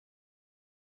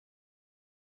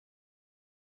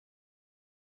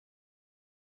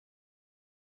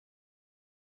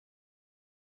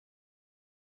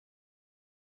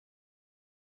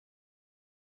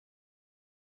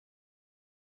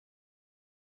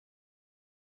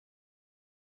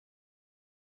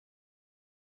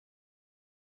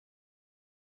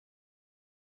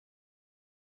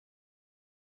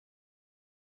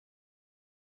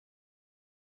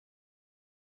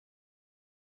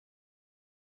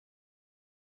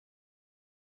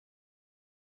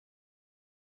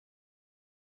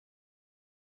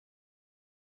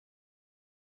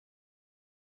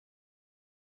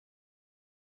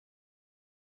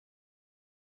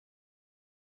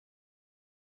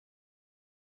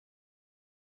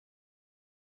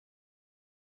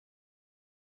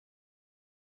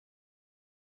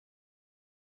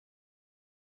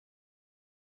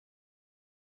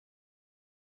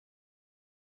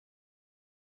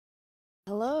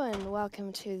Hello and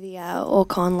welcome to the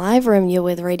Orcon Live Room. You're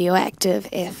with Radioactive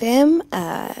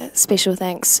FM. Special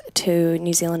thanks to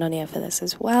New Zealand On Air for this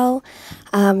as well.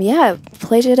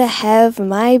 Pleasure to have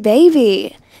my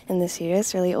baby in the studio.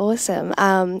 It's really awesome.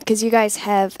 Because you guys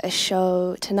have a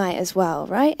show tonight as well,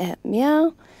 right? At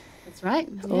Meow? That's right.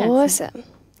 Awesome.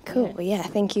 Cool. Well, yeah,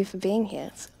 thank you for being here.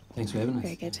 Thanks for having us.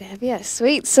 Very good to have you.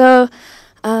 Sweet. So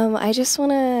I just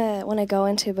want to go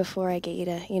into, before I get you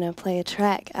to, play a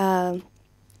track,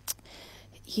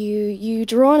 You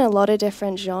draw on a lot of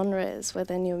different genres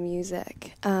within your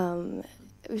music.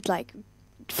 Like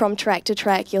from track to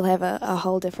track, you'll have a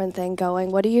whole different thing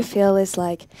going. What do you feel is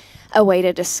like a way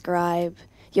to describe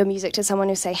your music to someone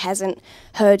who, say, hasn't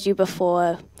heard you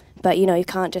before, but you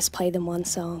can't just play them one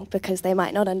song because they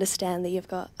might not understand that you've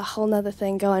got a whole nother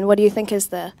thing going? What do you think is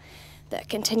the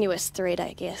continuous thread,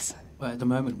 I guess? Well, at the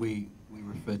moment we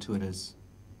refer to it as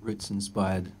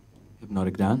roots-inspired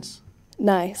hypnotic dance.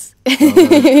 Nice.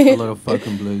 A lot of folk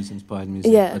and blues inspired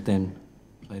music, Yeah. but then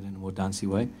played in a more dancey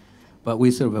way. But we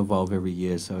sort of evolve every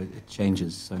year, so it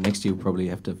changes. So next year we'll probably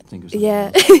have to think of something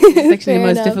else. It's actually the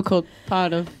most difficult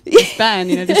part of this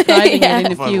band, describing it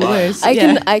in a few words.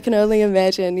 I can only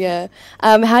imagine, yeah.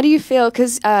 How do you feel,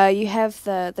 because you have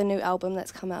the new album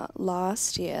that's come out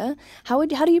last year. How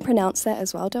do you pronounce that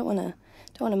as well? Don't want to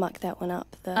muck that one up.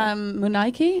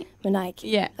 Monarchy? Monarchy.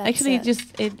 Yeah, actually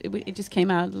it just came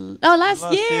out last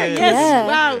year. Yes. Yeah.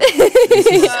 Wow.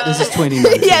 This is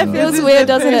 2019. Yeah, it feels weird,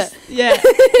 doesn't it? Yeah.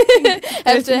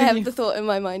 I have to have the thought in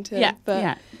my mind too.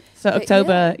 Yeah. So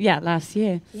October, last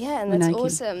year. Yeah, and that's Monarchy.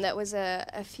 awesome. That was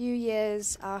a few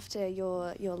years after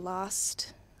your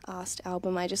last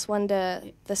album. I just wonder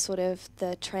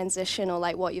the transition, or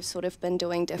like what you've sort of been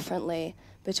doing differently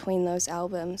between those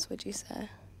albums, would you say?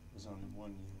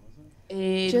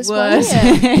 It Just was.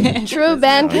 1 year. True,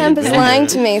 Bandcamp is lying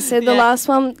to me. Said the last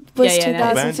one was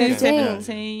 2015.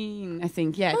 2017, I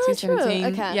think. Yeah, Oh, 2017.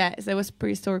 true. Okay. Yeah, so there was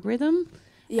Prehistoric Rhythm.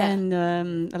 Yeah. And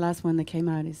the last one that came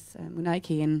out is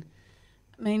Monarchy. And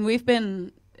I mean, we've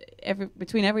been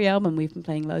between every album we've been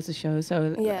playing loads of shows.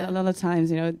 So a lot of times,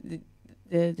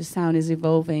 the sound is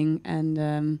evolving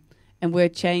and we're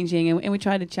changing, and we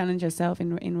try to challenge ourselves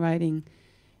in writing.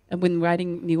 When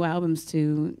writing new albums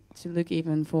to look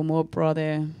even for more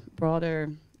broader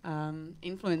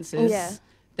influences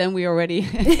than we already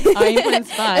are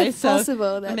influenced by. If so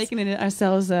possible, we're making it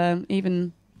ourselves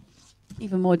even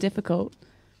more difficult.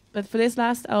 But for this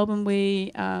last album,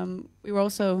 we were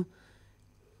also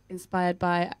inspired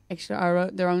by actually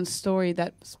their own story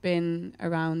that's been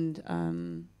around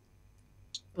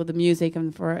for the music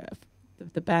and for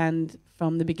the band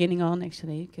from the beginning on,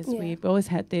 actually, because we've always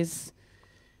had this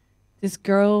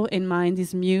girl in mind,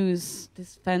 this muse,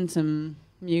 this phantom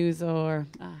muse, or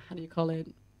how do you call it,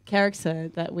 character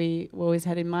that we always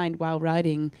had in mind while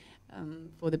writing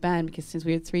for the band. Because since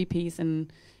we're a three-piece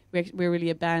and we're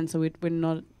really a band, so we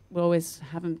always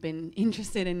haven't been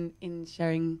interested in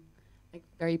sharing like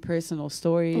very personal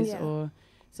stories, or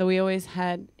so we always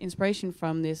had inspiration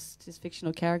from this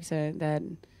fictional character that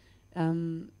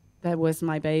was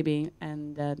my baby,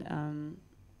 and that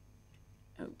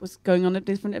was going on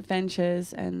different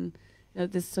adventures. And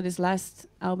this last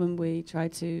album we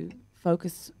tried to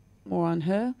focus more on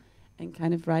her and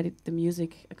kind of write the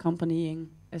music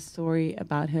accompanying a story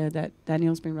about her that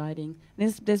Daniel's been writing.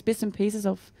 And there's bits and pieces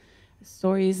of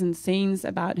stories and scenes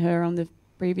about her on the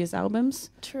previous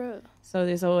albums. True. So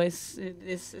there's always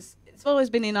it's always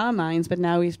been in our minds, but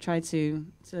now we've tried to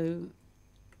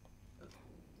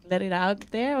let it out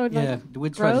there, or we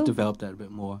try to develop that a bit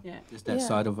more. Yeah. Just that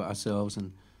side of ourselves,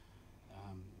 and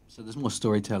so there's more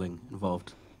storytelling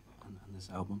involved on this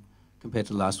album compared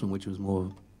to the last one, which was more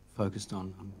focused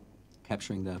on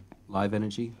capturing the live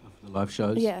energy of the live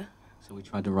shows. Yeah. So we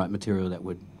tried to write material that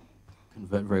would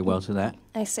convert very well to that.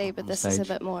 I see, but this is a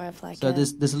bit more of like so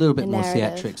there's a little bit more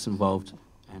narrative. theatrics involved,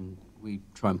 and we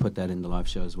try and put that in the live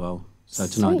show as well. So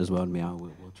tonight as well in Meow,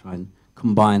 we'll try and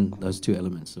combine those two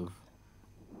elements of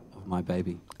my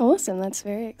baby. Awesome, that's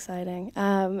very exciting.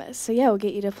 So we'll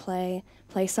get you to play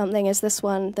something. Is this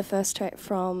one the first track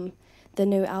from the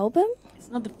new album? It's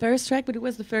not the first track, but it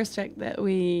was the first track that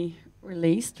we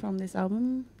released from this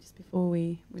album just before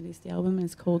we released the album, and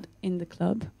it's called In the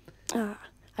Club.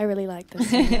 I really like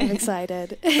this one. I'm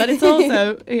excited. But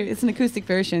it's an acoustic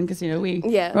version, because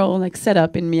we're all like set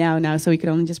up in Meow now, so we could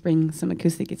only just bring some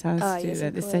acoustic guitars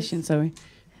to this session. So we're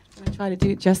going to try to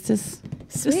do it justice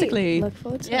acoustically. Look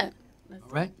forward to it.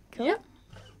 All right. Cool. Yeah.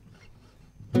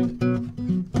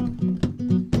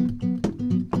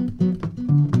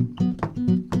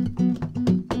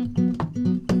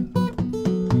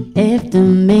 After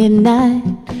midnight,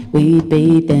 we'd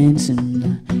be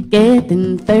dancing,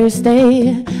 getting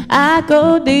thirsty. I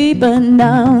go deeper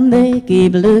down, they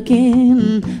keep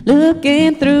looking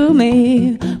through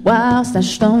me, whilst I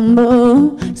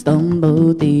stumble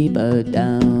deeper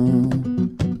down.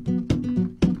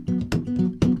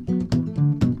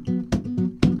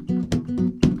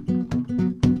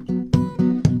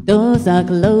 Doors are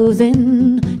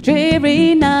closing,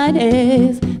 dreary night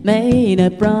is made a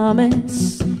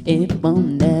promise, it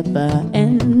won't ever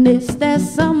end. Is there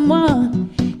someone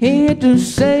here to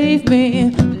save me?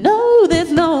 No,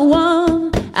 there's no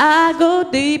one. I go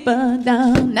deeper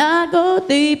down, I go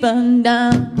deeper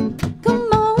down. Come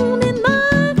on in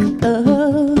my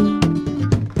club,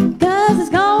 'cause it's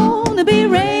gonna be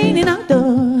raining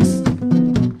outdoors.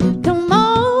 Come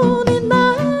on in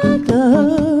my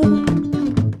club,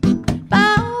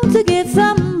 bound to get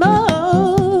some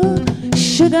more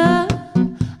sugar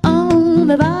on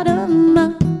the bottom.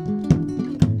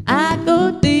 I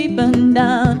go deeper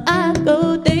down, I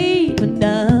go deeper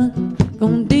down,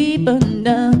 go deeper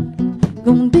down,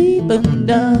 go deeper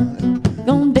down,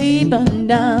 go deeper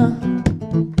down.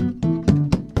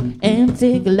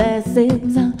 Empty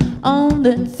glasses on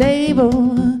the table,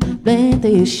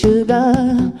 plenty of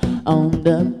sugar on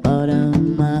the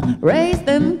bottom. Raise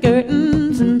them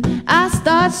curtains and I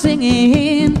start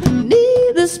singing.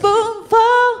 Need a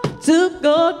spoonful to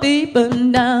go deeper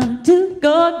down, to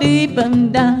go deeper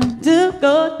down, to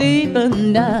go deeper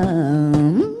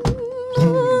down.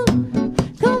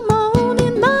 Come on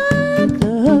in my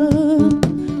club,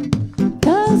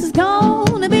 'cause it's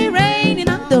gonna be raining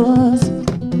outdoors.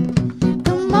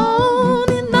 Come on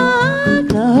in my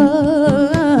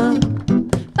club,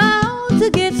 bound to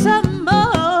get some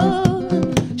more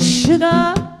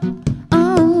sugar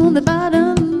on the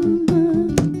bottom.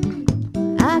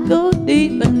 I go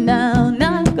deeper down,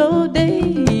 I go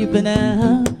deeper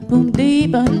down, go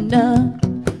deeper down,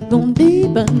 go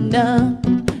deeper down,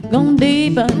 go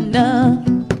deeper down.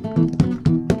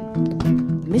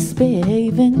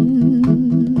 Misbehaving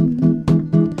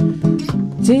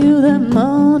till the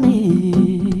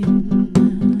morning,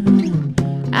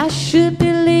 I should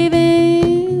be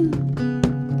leaving,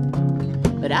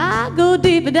 but I go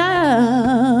deeper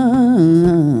down.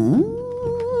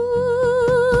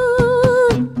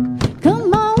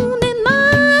 Come on in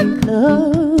my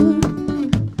club,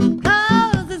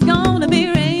 'cause it's gonna be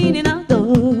raining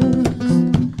outdoors.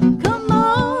 Come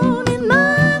on in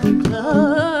my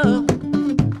club,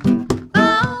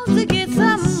 bound to get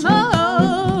some more.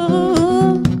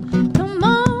 Come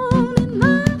on in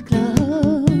my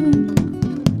club,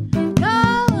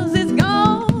 'cause it's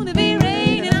gonna be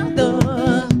raining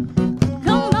outdoors.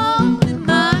 Come on in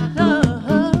my club,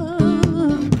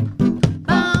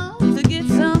 bound to get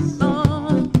some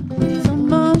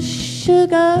more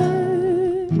sugar.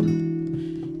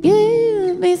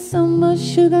 Give me some more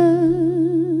sugar,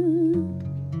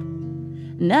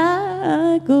 and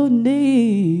I go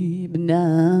deep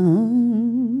down.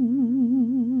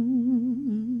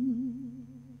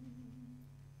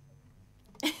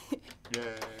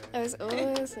 That was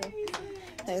awesome.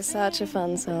 That was such a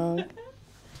fun song.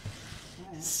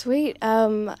 Sweet.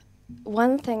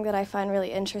 One thing that I find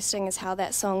really interesting is how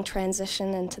that song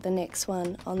transitioned into the next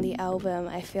one on the album.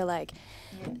 I feel like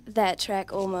that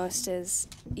track almost is,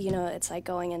 you know, it's like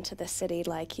going into the city,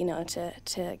 like, you know,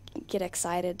 to get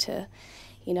excited, to,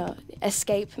 you know,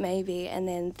 escape maybe, and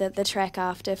then the track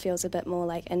after feels a bit more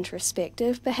like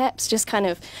introspective perhaps, just kind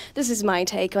of, this is my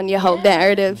take on your whole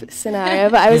narrative scenario,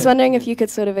 but I was wondering if you could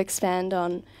sort of expand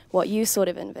on what you sort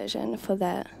of envision for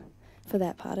that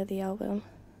part of the album.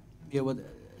 Yeah, well,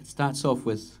 it starts off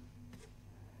with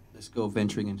this girl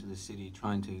venturing into the city,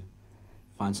 trying to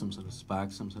find some sort of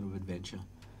spark, some sort of adventure,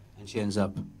 and she ends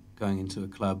up going into a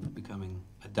club, becoming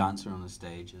a dancer on a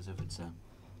stage, as if it's a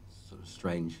sort of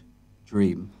strange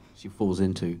dream she falls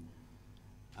into.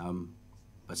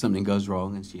 But something goes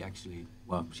wrong, and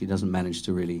she doesn't manage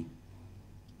to really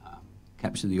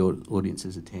capture the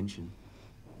audience's attention.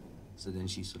 So then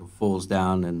she sort of falls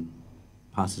down and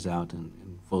passes out and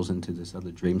falls into this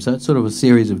other dream. So it's sort of a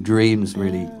series of dreams,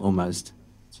 really, almost.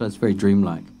 So it's very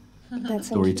dreamlike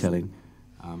storytelling.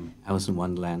 Alice in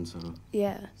Wonderland sort of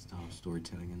style of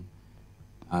storytelling. And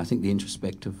I think the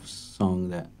introspective song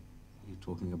that you're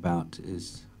talking about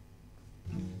is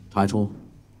title.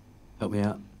 Help me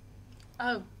out.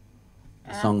 Oh.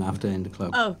 The song after In the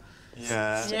Club. Oh.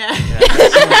 Yeah. Yeah.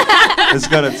 It's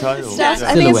got a title. I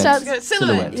think it starts good.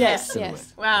 Silhouette. Yes.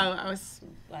 Wow, I was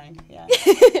blank. Yeah.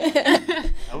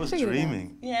 I was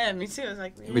dreaming. Yeah, me too. I was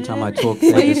like, Every time I talk,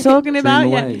 what are you talking about?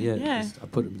 Away. Yeah. I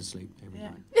put them to sleep every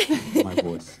night. My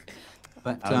voice.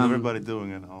 But How's everybody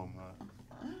doing at home?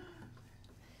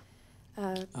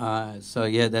 So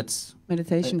yeah, that's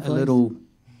meditation a voice. little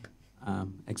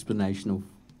explanation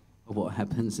of what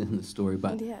happens in the story,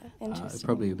 but Yeah, interesting.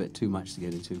 probably a bit too much to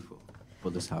get into for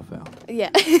this half hour. Yeah,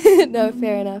 no,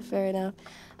 fair enough, fair enough.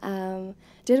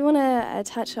 Did want to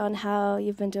touch on how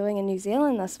you've been doing in New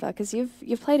Zealand thus far, because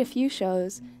you've played a few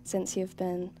shows since you've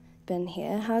been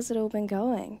here. How's it all been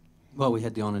going? Well, we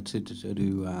had the honour to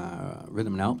do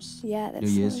Rhythm and Alps Yeah, that's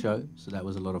New Year's show, so that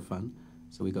was a lot of fun.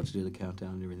 So we got to do the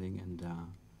countdown and everything, and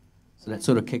so that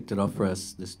sort of kicked it off for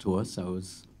us, this tour. So it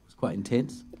was quite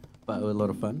intense, but it was a lot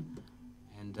of fun.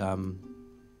 And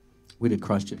we did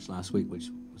Christchurch last week, which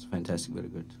was fantastic. We had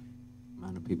a good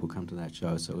amount of people come to that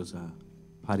show, so it was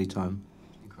party time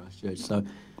in Christchurch. So,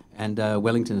 and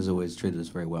Wellington has always treated us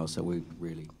very well, so we're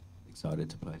really excited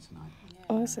to play tonight.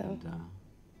 Awesome.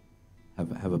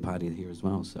 And have a party here as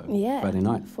well. So Yeah, Friday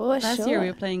night. for sure. Last year we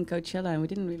were playing Coachella and we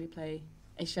didn't really play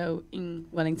a show in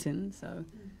Wellington, so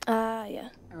Yeah.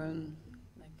 our own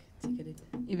ticketed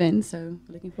event, so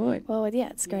looking forward. Well, yeah,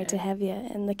 it's great to have you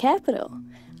in the capital.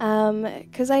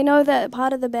 Because I know that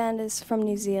part of the band is from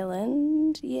New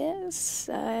Zealand. Yes,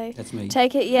 I That's me.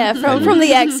 take it. Yeah, from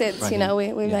the accents, Right you know,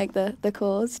 here. we Yeah. make the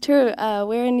calls. True.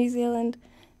 Where in New Zealand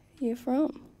are you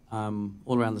from?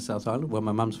 All around the South Island. Well,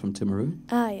 my mum's from Timaru.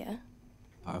 Yeah.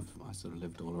 I sort of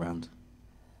lived all around,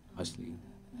 mostly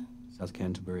South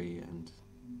Canterbury and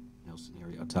Nelson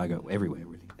area, Otago, everywhere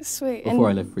really. Sweet. Before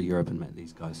I left for Europe and met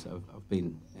these guys, so I've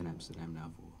been in Amsterdam now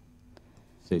for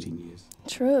 13 years.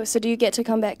 True. So do you get to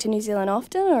come back to New Zealand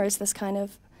often, or is this kind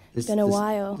of been a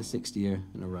while? The 6th year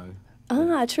in a row.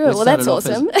 True. It Well, that's started off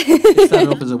awesome. it started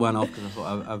off as a one-off because I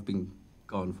thought I've been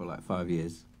gone for like 5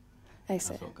 years. I I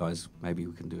see. thought, guys, maybe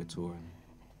we can do a tour, and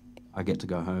I get to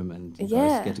go home, and you Yeah.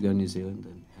 guys get to go to New Zealand,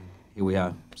 and here we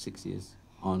are, 6 years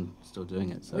on, still doing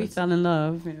it. So We it's- fell in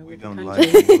love. You know, We with don't the like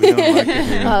country. it. We don't like it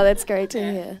here. Oh, that's great to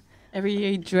hear. Every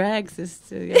year he drags us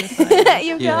to the other side.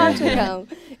 You've Yeah, got to yeah. come.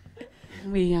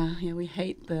 We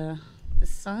hate the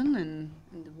sun and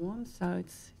the warmth, so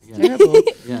it's Yeah. terrible.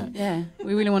 yeah. Yeah,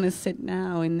 we really want to sit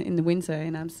now in the winter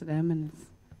in Amsterdam and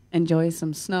enjoy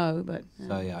some snow, but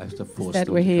So yeah, I have to force instead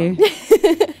them we're to here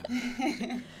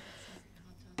come.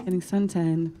 getting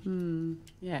suntan.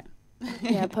 Yeah.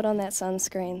 Yeah, put on that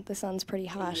sunscreen. The sun's pretty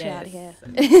harsh out Yes.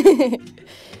 here.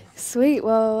 Sweet.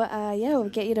 Well, yeah, we'll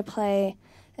get you to play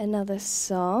another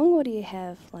song. What do you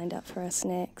have lined up for us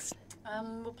next?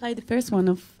 We'll play the first one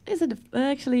of.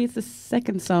 Actually, it's the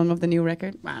second song of the new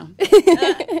record. Wow.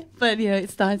 But yeah, it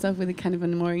starts off with a kind of a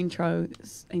more intro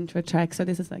track. So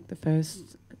this is like the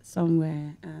first song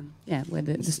where, where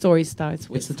the story starts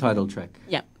with. It's the title track.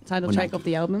 Yeah, title When track I- of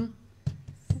the album.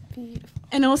 Beautiful.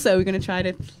 And also, we're going to try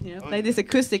to play this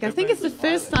acoustic. I think it's the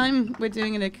first time we're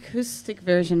doing an acoustic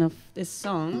version of this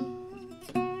song.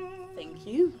 Thank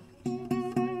you.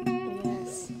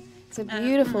 Yes. It's a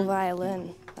beautiful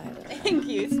violin, by the way. Thank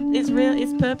you. It's real.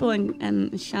 It's purple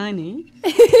and shiny.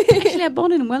 Actually, I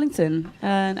bought it in Wellington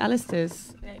and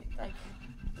Alistair's.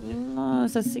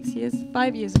 So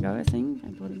 5 years ago, I think. I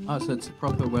bought it. Oh, so it's a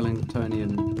proper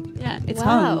Wellingtonian, Yeah, it's Wow,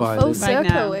 hung. by full the- circle.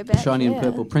 now. We're back shiny and here.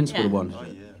 purple. Prince would have Yeah. won, Oh,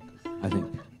 yeah. I think.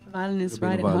 The violin is Could've been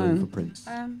right a at violin for home. Prince.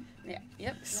 Yeah.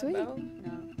 Yep. Sweet. No bow?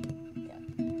 No.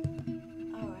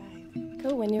 All right.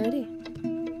 Cool, when you're ready.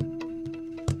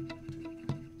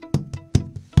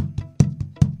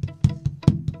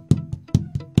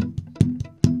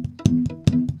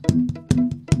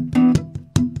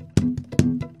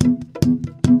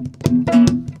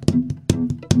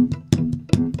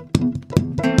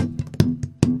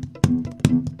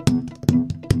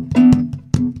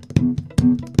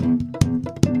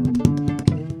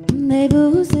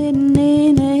 Neighbors sitting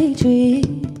in a tree,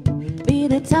 be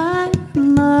the time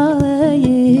of the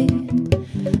year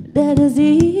that is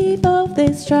eve of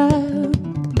this trial.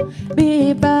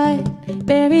 Be bright,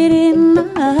 buried in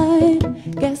night,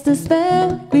 cast a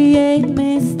spell, create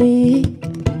mystique.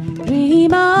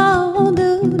 Dream on,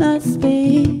 do not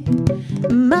speak.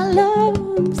 My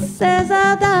love says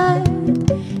I'll die,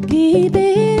 keep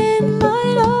it in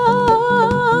mind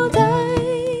all time.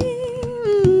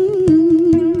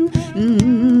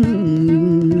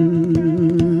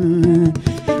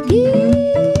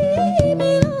 Keep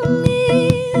me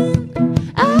longing,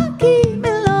 I keep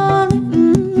me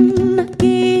longing, I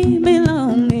keep me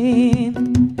longing,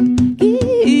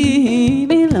 keep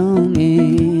me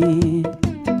longing.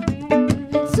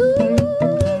 Soon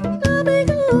I'll be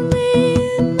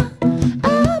coming, I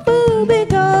will be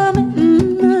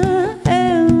coming, I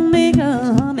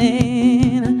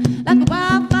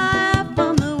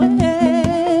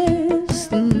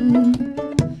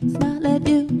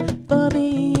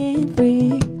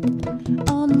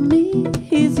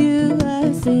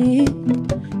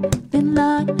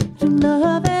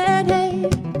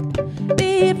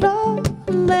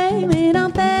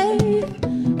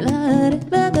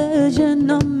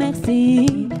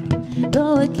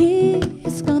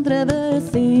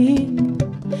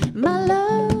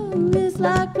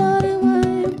like bloody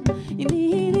wine. You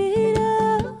need it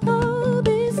all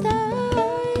this time.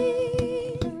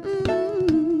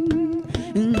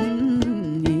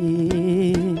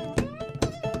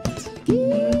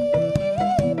 Yeah.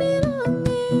 Keep it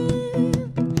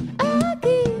longing, I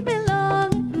keep it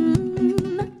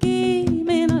longing, I keep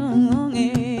it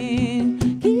longing,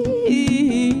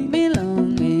 keep it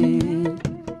longing.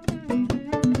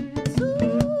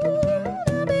 Soon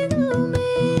I'll be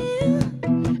coming,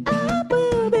 I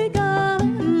will be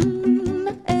coming,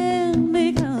 and be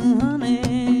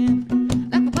coming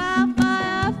like a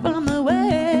wildfire from the west.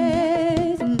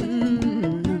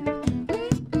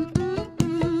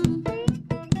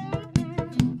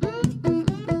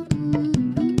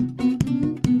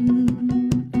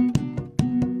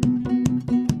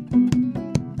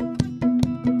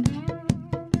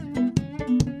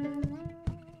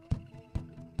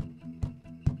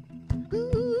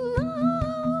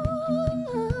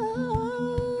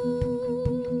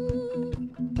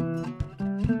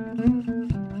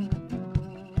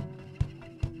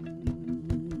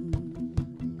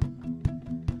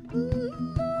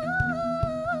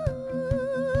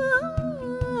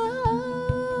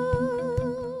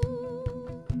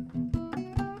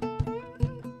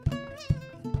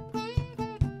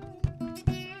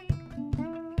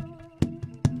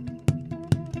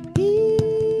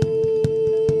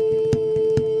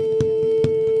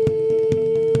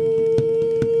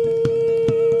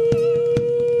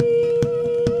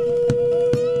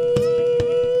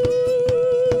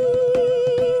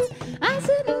 I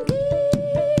said and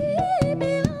keep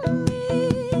it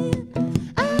longing,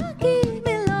 I keep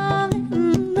it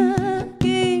longing, I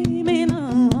keep it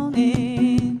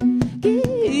longing,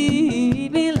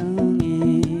 keep it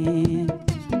longing.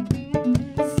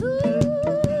 Soon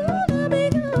I'll be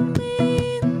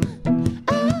coming, I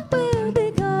will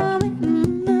be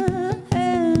coming,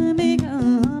 I'll be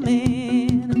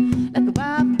coming like a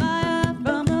wildfire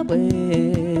from the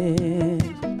west.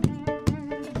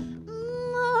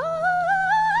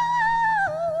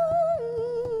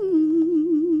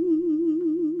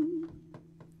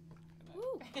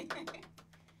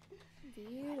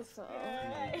 Beautiful.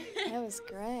 That was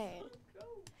great.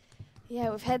 Yeah,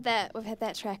 we've had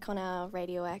that track on our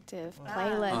Radioactive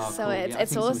playlist, Oh, so cool. it's Yeah, I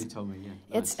it's think somebody awesome. told me,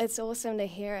 yeah. It's awesome to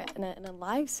hear it in a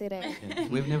live setting. Yeah.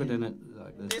 We've never done it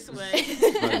like this. This way.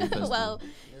 is probably the first Well, time.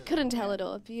 couldn't tell it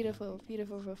all. Beautiful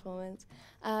performance.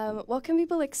 What can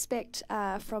people expect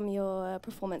from your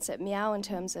performance at Meow in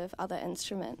terms of other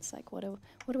instruments? Like, what are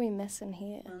we missing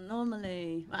here?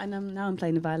 Normally, now I'm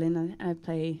playing the violin. I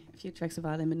play a few tracks of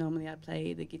violin, but normally I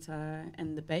play the guitar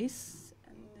and the bass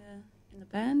in the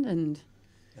band. And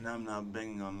I'm now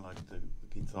banging on like the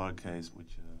guitar case,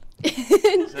 which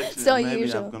It's actually not maybe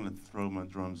usual. I'm gonna throw my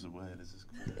drums away. This is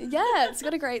cool. Yeah, it's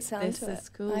got a great sound this to is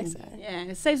it. cool. I say. Yeah,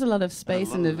 it saves a lot of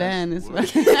space A in lot the of van as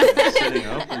extra well. work. Setting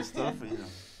up and stuff,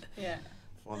 Yeah.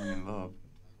 falling in love.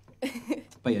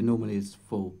 But yeah, normally it's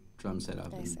full drum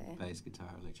setup I and see. bass guitar,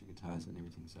 electric guitars and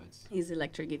everything. So it's He's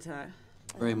electric guitar.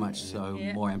 very much so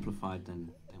Yeah. more amplified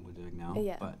than we're doing now.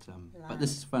 Yeah. But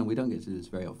this is fun. We don't get to do this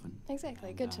very often. Exactly.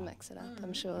 And, Good to mix it up,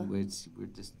 I'm sure. And we're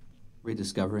just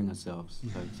rediscovering ourselves.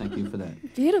 So thank you for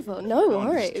that. Beautiful. No On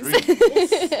the worries.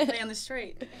 Play on the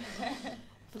street.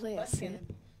 Bless. Busking.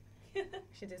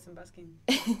 Should do some busking.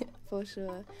 For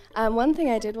sure. One thing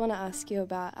I did want to ask you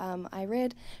about, I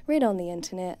read on the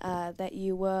internet that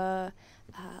you were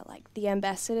like the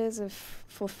ambassadors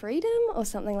for freedom or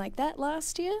something like that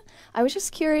last year. I was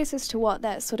just curious as to what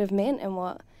that sort of meant and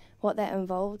what that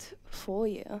involved for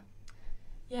you.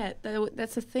 Yeah,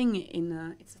 that's a thing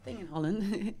it's a thing in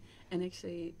Holland, and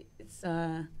actually it's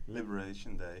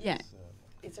Liberation Day. Yeah. is,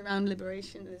 it's around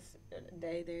Liberation this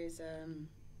Day.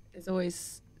 There's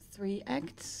always 3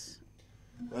 acts.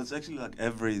 well, it's actually like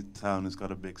every town has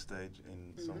got a big stage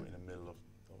in somewhere in the middle of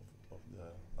the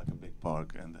like a big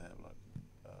park, and they have like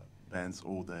bands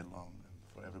all day long and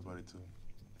for everybody to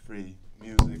free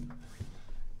music.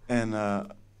 And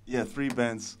 3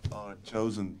 bands are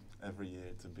chosen every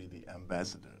year to be the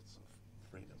ambassadors of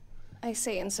freedom. I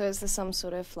see. And so is there some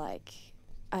sort of like,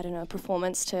 I don't know,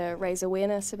 performance to raise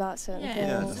awareness about certain Yeah,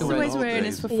 Yeah, things? it's that's always all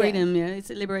awareness days. for Yeah. freedom. Yeah, it's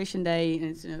a Liberation Day, and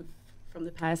it's from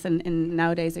the past, and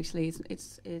nowadays actually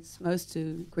it's most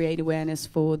to create awareness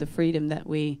for the freedom that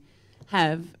we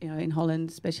have, in Holland,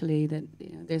 especially that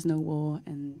there's no war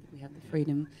and we have the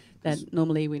freedom that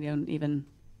normally we don't even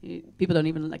people don't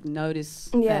even like notice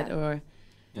Yeah. that or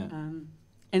Yeah.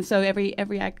 and so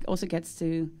every act also gets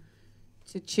to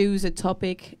choose a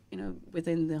topic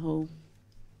within the whole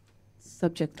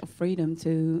subject of freedom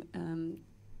to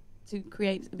to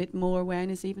create a bit more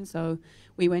awareness even. So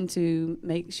we went to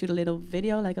shoot a little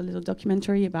video, like a little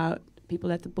documentary about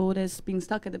people at the borders, being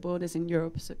stuck at the borders in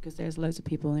Europe, because there's loads of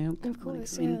people, you know, Of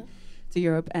course, coming yeah. to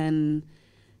Europe, and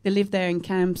they live there in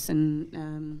camps,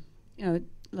 and you know,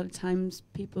 a lot of times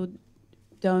people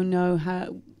don't know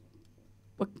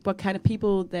what kind of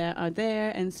people there are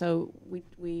there, and so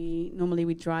we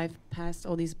normally drive past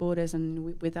all these borders,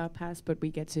 and with our passport we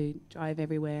get to drive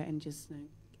everywhere and just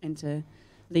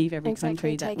leave every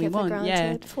country that we want.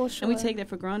 Yeah, for sure. and we take that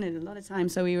for granted a lot of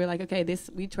times. So we were like, okay,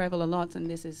 we travel a lot, and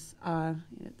this is our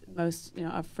most,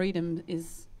 our freedom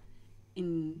is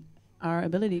in our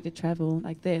ability to travel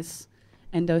like this,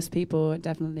 and those people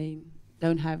definitely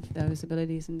don't have those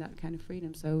abilities and that kind of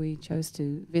freedom. So we chose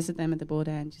to visit them at the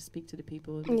border and just speak to the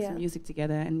people, make some music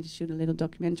together, and shoot a little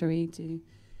documentary to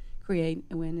create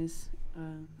awareness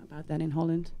about that in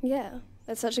Holland. Yeah.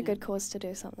 That's such a good cause to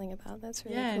do something about. That's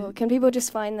really Yeah. cool. Can people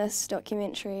just find this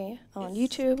documentary on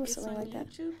YouTube or something like that?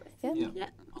 YouTube, I Yeah. think. Yeah,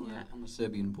 on the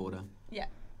Serbian border,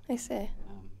 I see.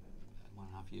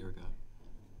 1.5 year ago.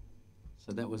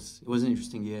 So it was an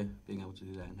interesting year being able to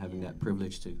do that and having that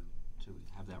privilege to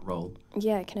have that role.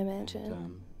 Yeah, I can imagine.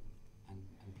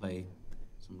 And play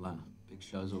some big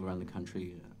shows all around the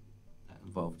country that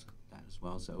involved that as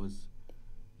well. So it was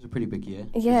a pretty big year.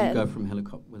 'Cause Yeah. you go from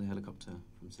with a helicopter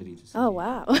from city to city. Oh,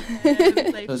 wow.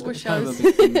 Like So it's 4 kind of shows. a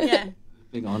big thing. Yeah.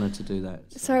 Big honour to do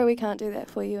that. So. Sorry we can't do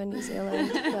that for you in New Zealand.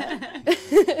 But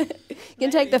you can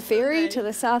take the ferry to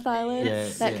the South Island.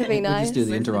 That could be We nice. just do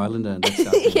the Inter-Islander and that's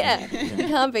out. Yeah, you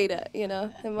can't beat it,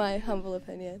 in my humble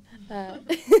opinion.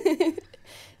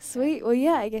 Sweet. Well,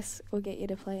 yeah, I guess we'll get you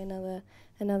to play another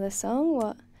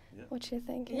song. What you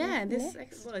thinking? Yeah, it's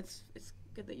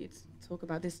good that you talk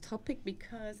about this topic,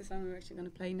 because the song we're actually going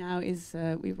to play now is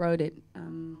we wrote it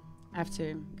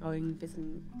after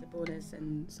visiting the borders,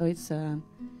 and so it's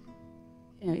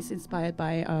it's inspired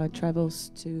by our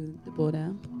travels to the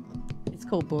border. It's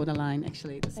called Borderline,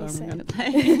 actually, the song we're going to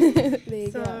play. There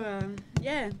you So go.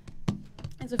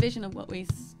 it's a vision of what we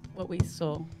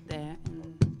saw there,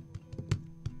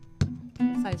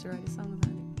 and decided to write a song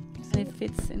about it, and it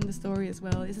fits in the story as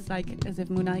well. This is like as if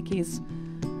Munaiki is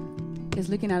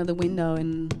looking out of the window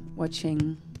and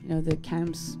watching, the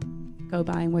camps go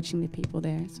by and watching the people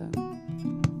there. So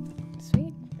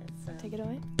Sweet. Take it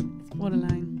away. it's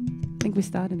Borderline. I think we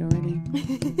started already.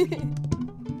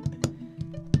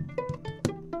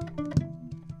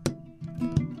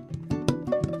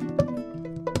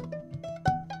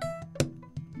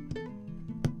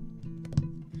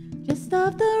 Just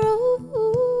off the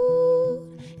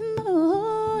road in the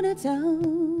heart of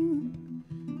town,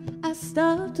 I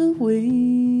stopped to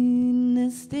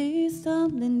witness this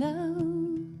tumbling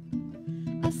down.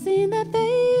 I seen their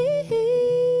faces,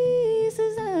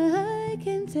 I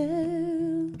can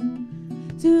tell.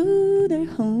 To their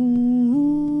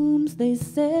homes they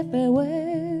said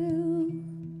farewell.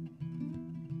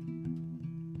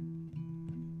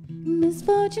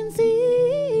 Misfortune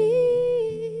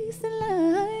sees their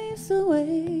lives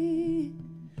away.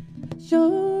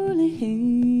 Surely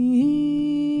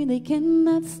they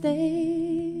cannot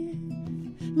stay.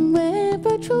 When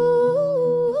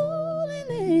patrolling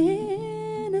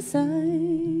in a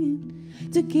sign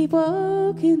to keep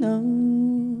walking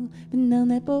on, but down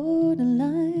that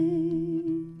borderline.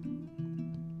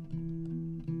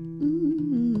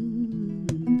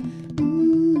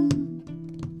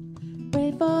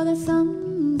 Pray for the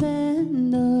sons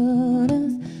and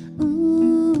daughters.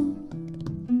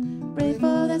 Pray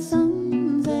for the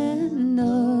sons and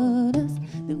daughters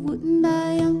that wouldn't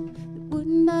die young, that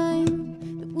wouldn't die young,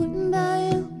 that wouldn't die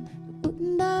young, that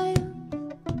wouldn't die young.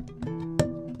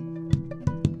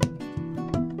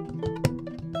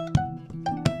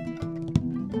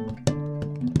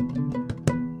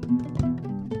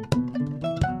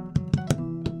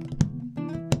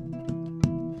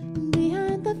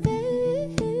 Behind the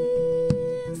fence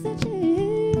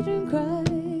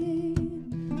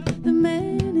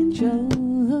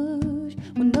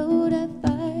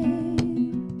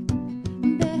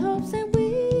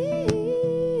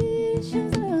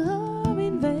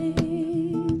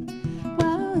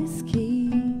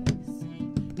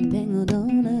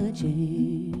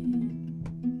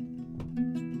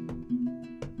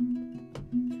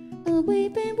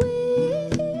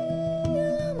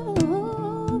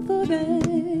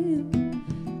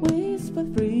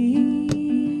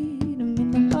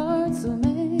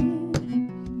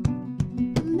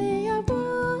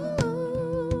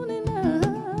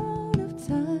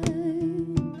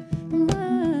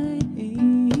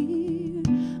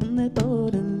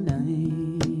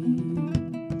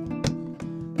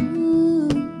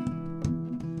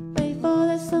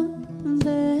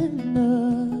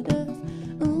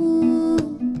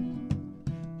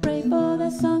Pray for the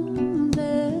sons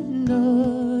and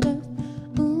daughters.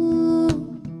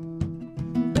 Ooh.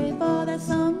 Pray for the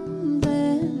sons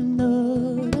and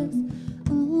daughters.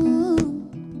 Ooh.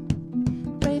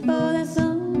 Pray for the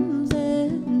sons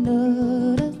and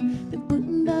daughters. The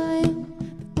wouldn't die,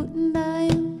 the wouldn't die,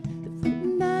 the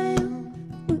wouldn't die,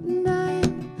 the wouldn't die,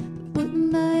 the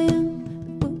wouldn't die,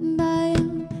 the wouldn't die,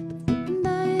 the wouldn't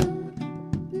die,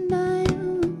 die.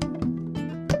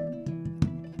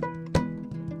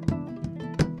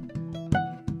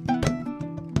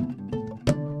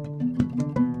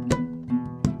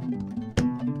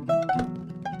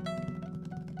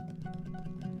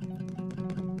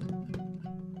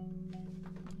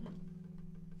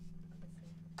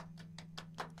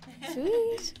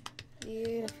 Sweet.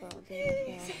 Beautiful,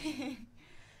 beautiful.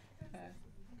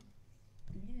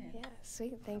 Yeah,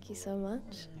 sweet. Thank you so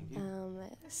much.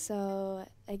 So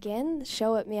again,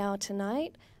 show at Meow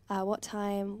tonight. What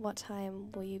time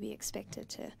will you be expected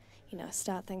to,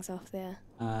 start things off there?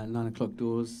 9 o'clock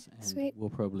doors, and Sweet. we'll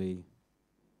probably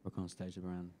rock on stage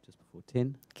around just before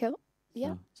 10. Cool.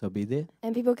 Yeah. So be there.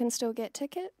 And people can still get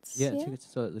tickets? Yeah, tickets are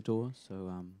still at the door, so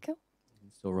Cool. you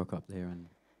can still rock up there and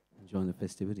join the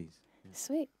festivities. Yeah.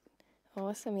 Sweet.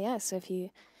 Awesome. Yeah. So if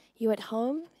you at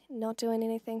home not doing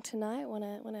anything tonight,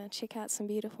 wanna check out some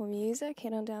beautiful music,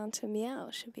 head on down to Meow.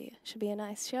 Should be a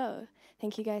nice show.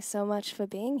 Thank you guys so much for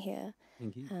being here.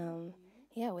 Thank you.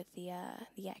 With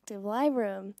the Active Live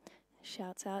Room.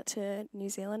 Shouts out to New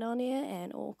Zealand On Air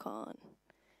and Orcon.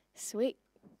 Sweet.